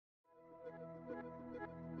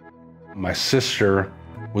My sister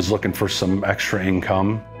was looking for some extra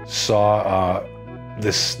income, saw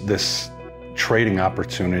this trading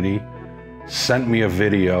opportunity, sent me a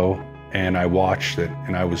video, and I watched it,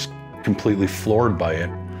 and I was completely floored by it.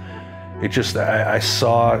 I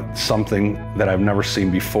saw something that I've never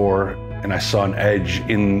seen before, and I saw an edge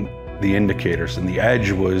in the indicators, and the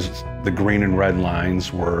edge was the green and red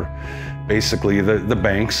lines were basically the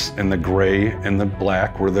banks, and the gray and the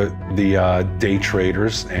black were the day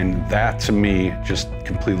traders, and that to me just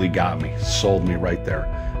completely got me, sold me right there.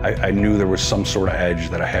 I knew there was some sort of edge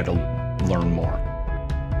that I had to learn more.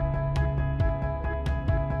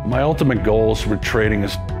 My ultimate goals with trading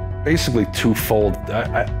is basically twofold.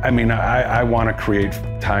 I want to create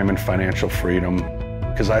time and financial freedom,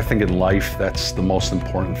 because I think in life that's the most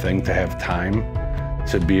important thing, to have time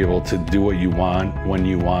to be able to do what you want when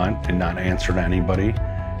you want and not answer to anybody.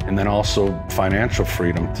 And then also financial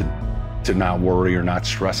freedom to not worry or not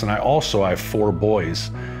stress. And I have 4 boys.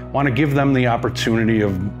 I want to give them the opportunity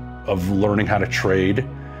of learning how to trade,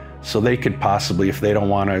 so they could possibly, if they don't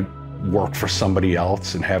want to work for somebody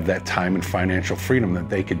else and have that time and financial freedom, that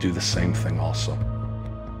they could do the same thing also.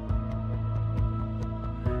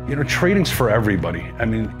 You know, trading's for everybody. I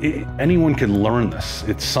mean, anyone can learn this.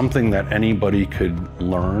 It's something that anybody could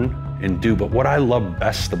learn and do. But what I love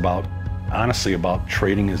best honestly about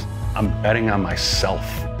trading is I'm betting on myself.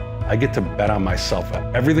 I get to bet on myself.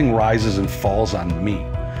 Everything rises and falls on me.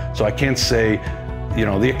 So I can't say, you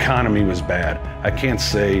know, the economy was bad. I can't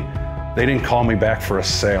say they didn't call me back for a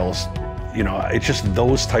sales. You know, it's just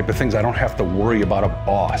those type of things. I don't have to worry about a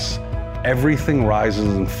boss. Everything rises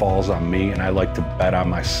and falls on me, and I like to bet on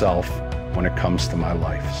myself when it comes to my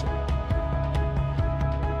life.